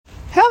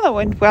Hello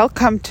and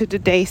welcome to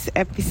today's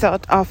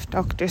episode of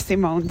Dr.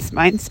 Simone's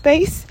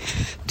Mindspace.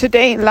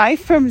 Today, live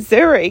from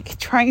Zurich,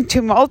 trying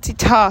to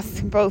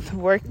multitask, both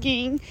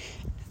working,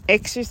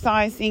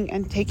 exercising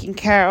and taking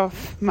care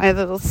of my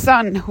little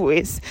son who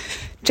is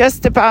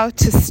just about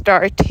to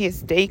start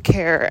his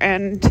daycare.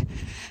 And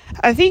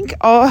I think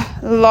a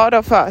lot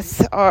of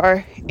us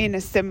are in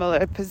a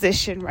similar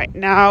position right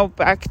now,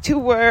 back to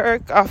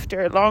work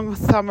after a long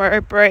summer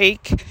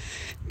break.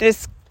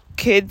 This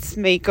kids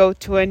may go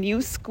to a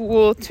new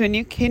school, to a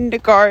new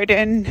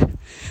kindergarten,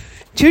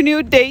 to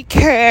new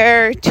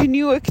daycare, to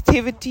new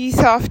activities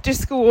after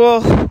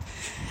school,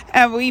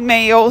 and we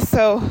may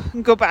also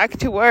go back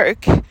to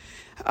work,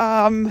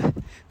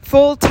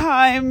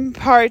 full-time,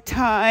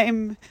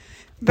 part-time,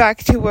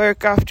 back to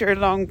work after a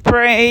long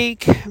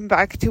break,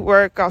 back to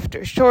work after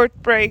a short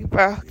break,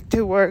 back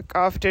to work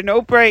after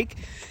no break.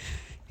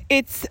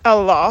 It's a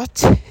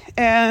lot,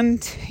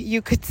 and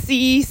you could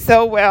see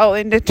so well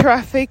in the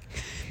traffic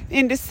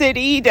in the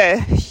city,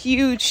 the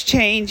huge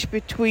change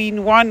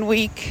between 1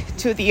 week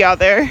to the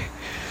other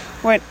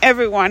when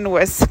everyone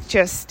was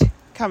just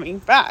coming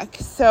back.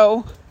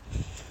 So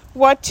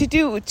what to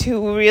do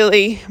to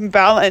really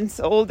balance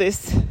all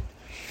this,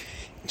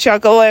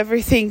 juggle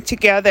everything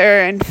together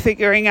and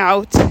figuring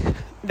out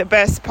the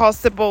best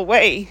possible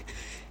way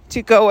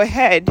to go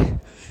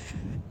ahead.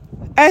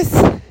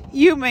 As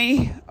you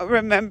may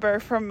remember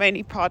from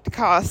many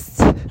podcasts,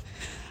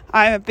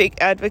 I'm a big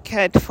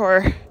advocate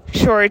for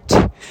short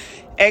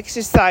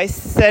exercise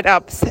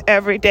setups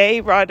every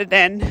day rather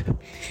than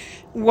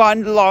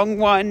one long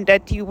one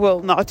that you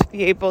will not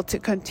be able to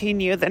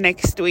continue the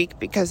next week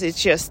because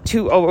it's just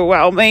too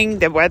overwhelming.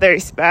 The weather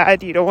is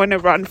bad. You don't want to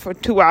run for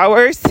 2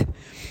 hours.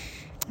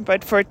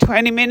 But for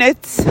 20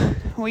 minutes,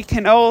 we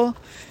can all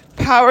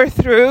power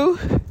through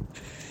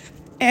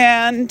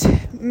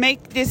and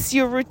make this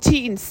your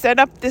routine. Set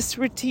up this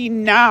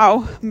routine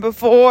now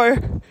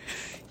before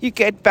you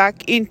get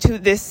back into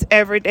this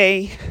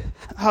everyday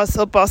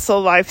hustle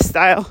bustle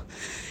lifestyle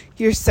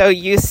you're so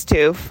used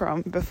to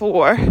from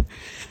before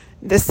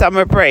the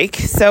summer break.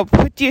 So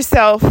put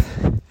yourself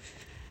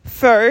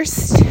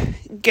first,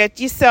 get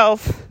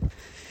yourself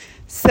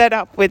set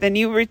up with a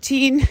new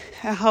routine,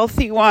 a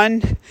healthy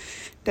one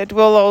that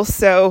will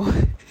also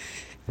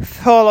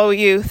follow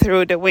you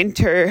through the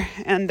winter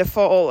and the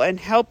fall and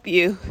help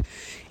you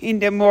in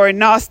the more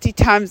nasty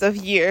times of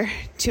year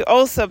to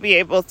also be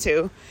able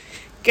to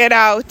get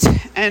out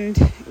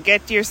and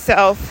get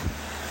yourself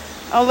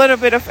a little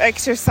bit of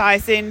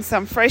exercise in,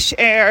 some fresh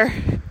air,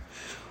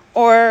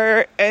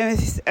 or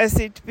as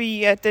it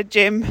be at the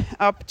gym,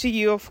 up to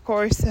you, of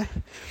course,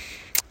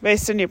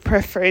 based on your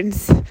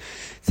preference.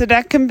 So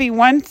that can be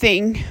one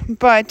thing,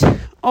 but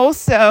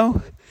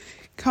also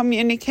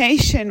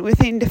communication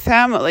within the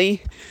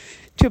family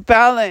to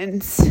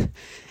balance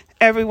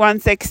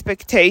everyone's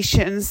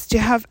expectations, to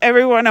have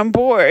everyone on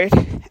board,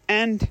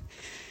 and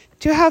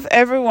to have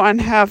everyone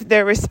have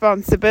their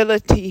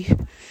responsibility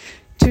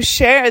to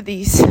share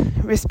these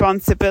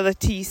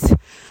responsibilities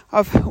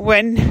of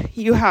when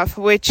you have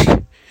which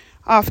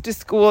after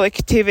school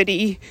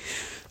activity,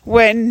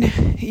 when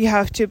you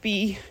have to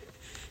be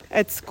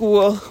at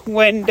school,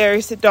 when there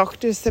is a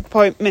doctor's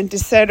appointment,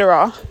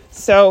 etc.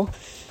 So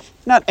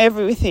not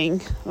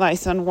everything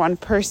lies on one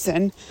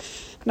person.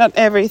 Not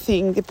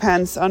everything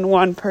depends on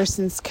one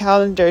person's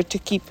calendar to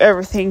keep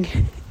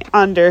everything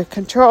under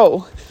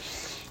control,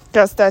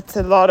 because that's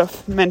a lot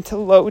of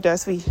mental load,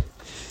 as we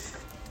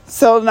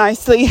so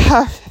nicely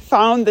have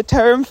found the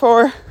term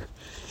for.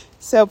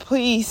 So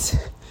please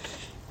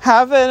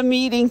have a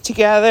meeting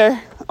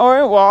together or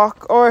a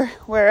walk or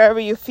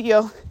wherever you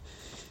feel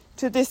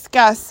to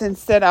discuss and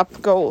set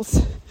up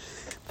goals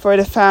for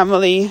the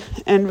family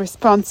and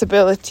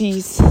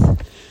responsibilities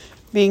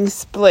being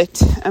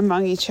split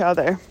among each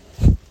other.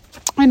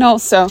 And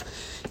also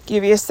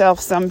give yourself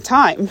some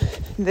time.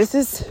 This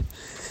is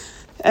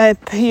a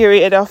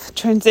period of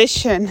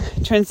transition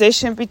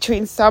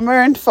between summer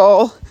and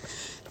fall,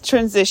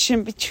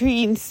 transition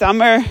between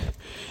summer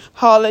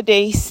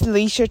holidays,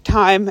 leisure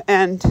time,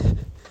 and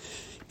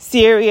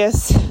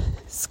serious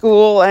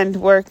school and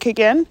work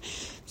again.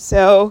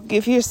 So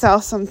give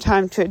yourself some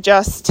time to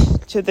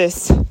adjust to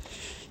this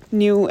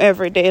new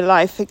everyday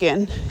life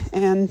again.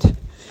 And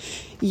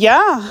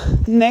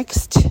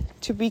next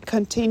to be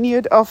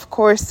continued, of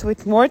course,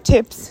 with more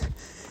tips.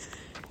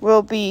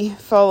 We'll be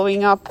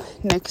following up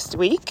next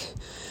week,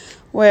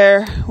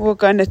 where we're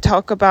going to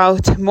talk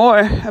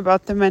more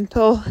about the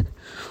mental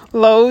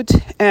load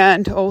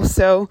and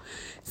also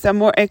some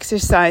more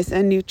exercise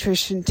and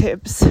nutrition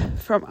tips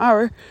from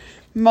our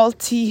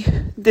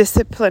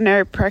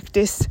multidisciplinary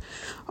practice,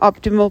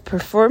 Optimal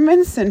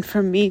Performance, and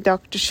from me,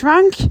 Dr.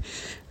 Schrank.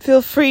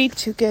 Feel free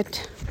to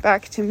get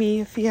back to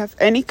me if you have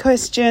any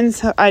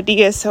questions,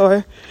 ideas,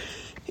 or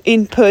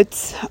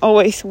inputs.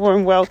 Always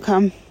warm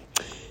welcome.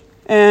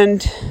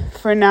 And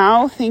for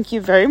now, thank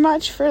you very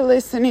much for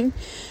listening,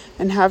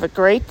 and have a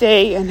great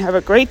day and have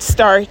a great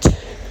start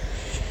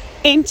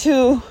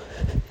into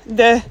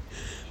the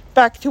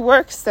back to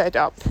work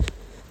setup.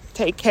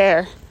 Take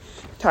care.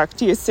 Talk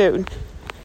to you soon.